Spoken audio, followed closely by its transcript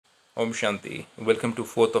Om Shanti. Welcome to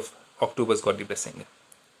 4th of October's Godly Blessing.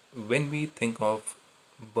 When we think of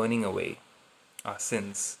burning away our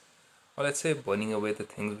sins, or let's say burning away the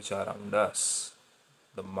things which are around us,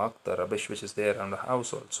 the muck, the rubbish which is there around the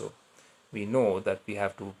house also, we know that we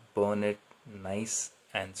have to burn it nice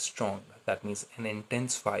and strong. That means an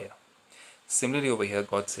intense fire. Similarly, over here,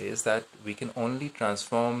 God says that we can only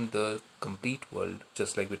transform the complete world,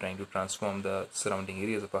 just like we're trying to transform the surrounding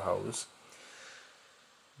areas of a house,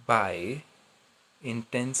 by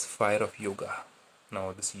intense fire of yoga.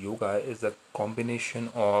 Now, this yoga is a combination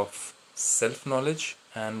of self-knowledge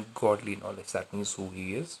and godly knowledge. That means who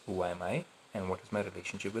he is, who am I, and what is my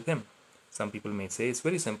relationship with him. Some people may say it's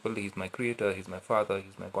very simple. He's my creator, he's my father,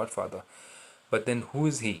 he's my godfather. But then who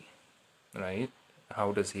is he, right?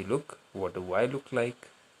 How does he look? What do I look like?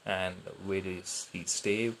 And where does he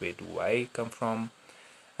stay? Where do I come from?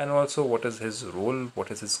 And also, what is his role? What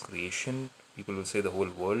is his creation? People will say the whole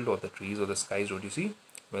world or the trees or the skies, don't you see?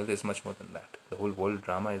 Well, there's much more than that. The whole world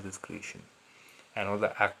drama is his creation. And all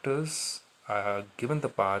the actors are given the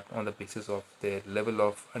part on the basis of their level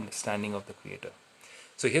of understanding of the creator.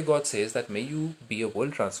 So here God says that may you be a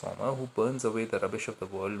world transformer who burns away the rubbish of the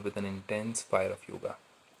world with an intense fire of yoga.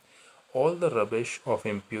 All the rubbish of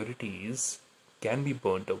impurities can be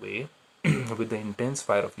burnt away with the intense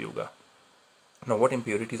fire of yoga. Now, what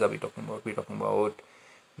impurities are we talking about? We're talking about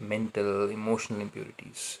mental, emotional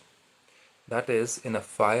impurities. That is in a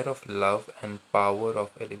fire of love and power of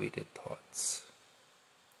elevated thoughts.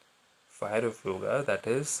 Fire of yoga, that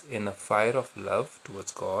is in a fire of love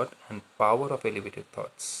towards God and power of elevated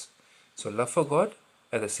thoughts. So love for God,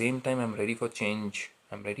 at the same time I'm ready for change.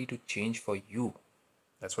 I'm ready to change for you.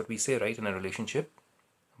 That's what we say, right, in a relationship.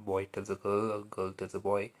 A boy tells a girl tells a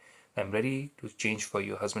boy, I'm ready to change for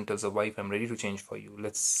you. Husband tells a wife, I'm ready to change for you.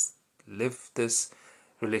 Let's live this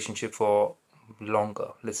relationship for longer.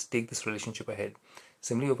 Let's take this relationship ahead.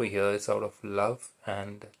 Similarly, over here, it's out of love,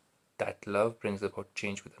 and that love brings about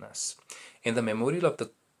change within us. In the memorial of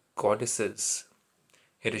the goddesses,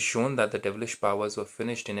 it is shown that the devilish powers were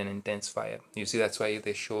finished in an intense fire. You see, that's why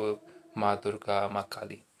they show Ma Durga, Ma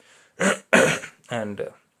Kali. And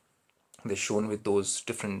they're shown with those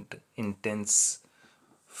different intense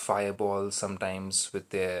fireballs, sometimes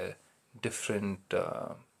with their different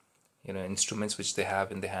instruments which they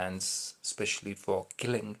have in their hands, especially for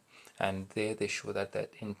killing. And there they show that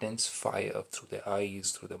intense fire through their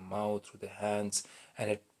eyes, through the mouth, through their hands,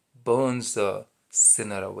 and it burns the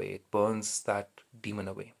sinner away. It burns that demon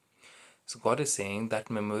away. So God is saying that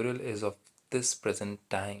memorial is of this present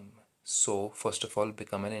time. So first of all,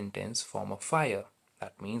 become an intense form of fire.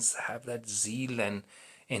 That means have that zeal and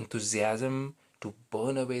enthusiasm to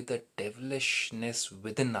burn away the devilishness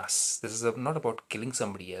within us. This is not about killing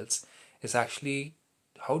somebody else. It's actually,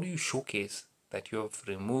 how do you showcase that you have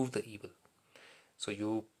removed the evil? So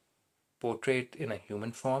you portray it in a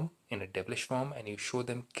human form, in a devilish form, and you show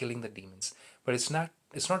them killing the demons. But it's not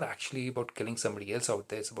actually about killing somebody else out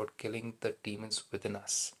there. It's about killing the demons within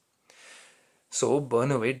us. So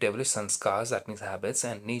burn away devilish sanskars, that means habits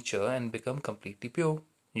and nature, and become completely pure.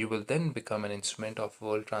 You will then become an instrument of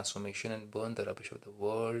world transformation and burn the rubbish of the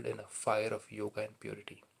world in a fire of yoga and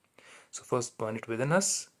purity. So first burn it within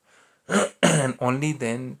us, and only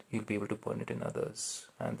then you'll be able to burn it in others.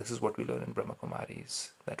 And this is what we learn in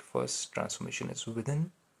brahmakumaris, that first transformation is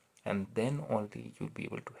within, and then only you'll be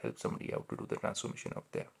able to help somebody out to do the transformation out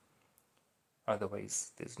there.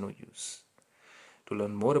 Otherwise, there's no use. To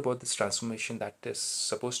learn more about this transformation that is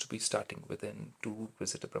supposed to be starting within, to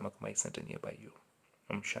visit a Brahmakumari center nearby you.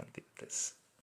 Om Shanti with this.